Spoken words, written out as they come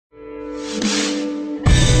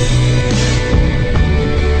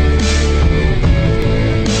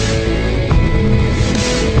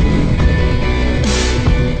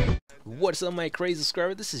What's up, my crazy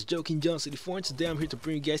subscriber? This is Joking John 64, and today I'm here to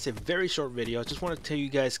bring you guys a very short video. I just want to tell you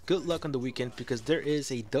guys good luck on the weekend because there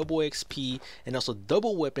is a double XP and also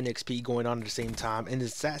double weapon XP going on at the same time, and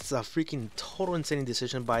that's a freaking total insane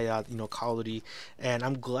decision by Call of Duty, and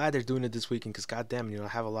I'm glad they're doing it this weekend because goddamn, I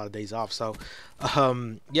have a lot of days off. So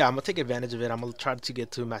yeah, I'm gonna take advantage of it. I'm gonna try to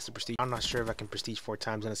get to Master Prestige. I'm not sure if I can Prestige 4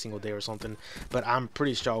 times in a single day or something, but I'm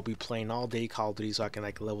pretty sure I'll be playing all day Call of Duty so I can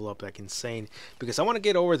like level up like insane because I want to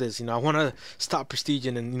get over this. I want to stop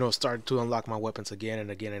prestiging and start to unlock my weapons again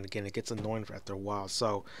and again and again. It gets annoying after a while.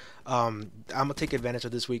 So I'm gonna take advantage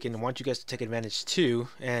of this weekend and want you guys to take advantage too.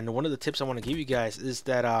 And one of the tips I want to give you guys is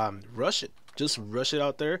that rush it. Just rush it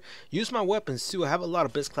out there. Use my weapons too. I have a lot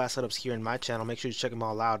of best class setups here in my channel. Make sure you check them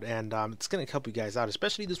all out, and it's gonna help you guys out,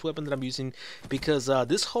 especially this weapon that I'm using, because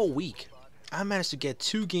this whole week I managed to get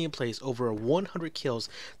 2 gameplays over 100 kills.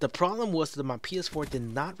 The problem was that my PS4 did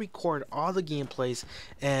not record all the gameplays,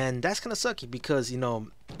 and that's kind of sucky because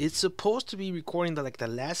it's supposed to be recording the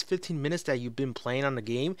last 15 minutes that you've been playing on the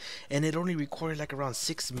game, and it only recorded like around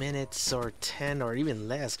 6 minutes or 10 or even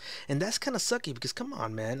less, and that's kind of sucky because come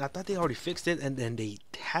on, man, I thought they already fixed it, and they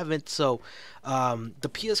haven't. So the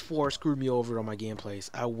PS4 screwed me over on my gameplays.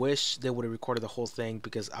 I wish they would have recorded the whole thing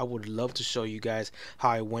because I would love to show you guys how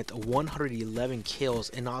I went 111 kills,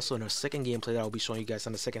 and also in a second gameplay that I'll be showing you guys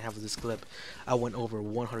on the second half of this clip, I went over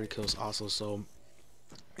 100 kills also. So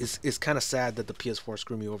it's kind of sad that the PS4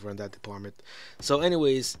 screwed me over in that department. So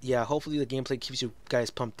anyways, yeah, hopefully the gameplay keeps you guys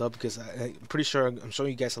pumped up because I'm pretty sure I'm showing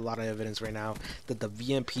you guys a lot of evidence right now that the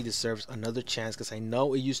VMP deserves another chance, because I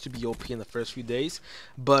know it used to be OP in the first few days,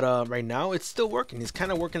 but right now it's still working. It's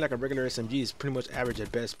kind of working like a regular SMG. It's pretty much average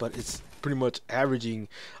at best, but it's pretty much averaging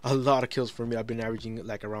a lot of kills for me. I've been averaging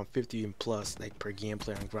like around 50 and plus like per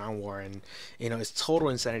gameplay on ground war, and it's total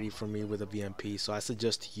insanity for me with a VMP. So I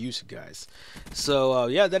suggest to use it, guys. So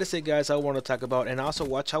yeah, that is it, guys. I want to talk about, and also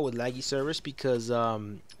watch out with laggy servers because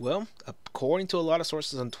well, according to a lot of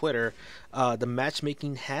sources on Twitter, the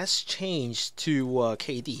matchmaking has changed to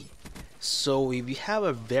KD. So if you have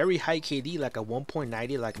a very high KD, like a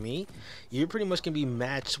 1.90 like me, you're pretty much gonna be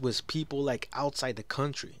matched with people like outside the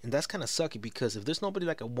country, and that's kind of sucky because if there's nobody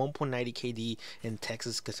like a 1.90 KD in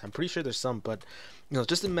Texas, because I'm pretty sure there's some, but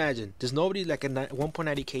just imagine there's nobody like a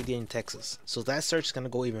 1.90 KD in Texas, so that search is gonna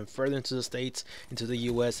go even further into the states, into the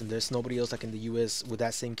US, and there's nobody else like in the US with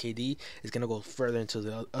that same KD. Is gonna go further into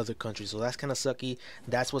the other countries, so that's kind of sucky.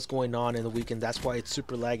 That's what's going on in the weekend. That's why it's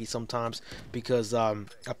super laggy sometimes, because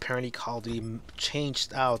apparently Call of Duty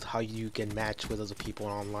changed out how you can match with other people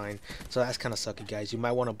online. So that's kind of sucky, guys. You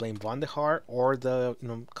might want to blame Vonderhaar or the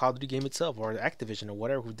Call of Duty game itself, or Activision or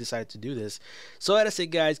whatever who decided to do this. So that's it,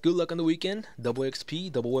 guys. Good luck on the weekend. Double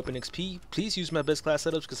XP, double weapon XP. Please use my best class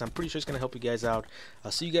setups because I'm pretty sure it's gonna help you guys out.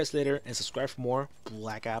 I'll see you guys later, and subscribe for more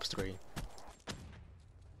Black Ops 3.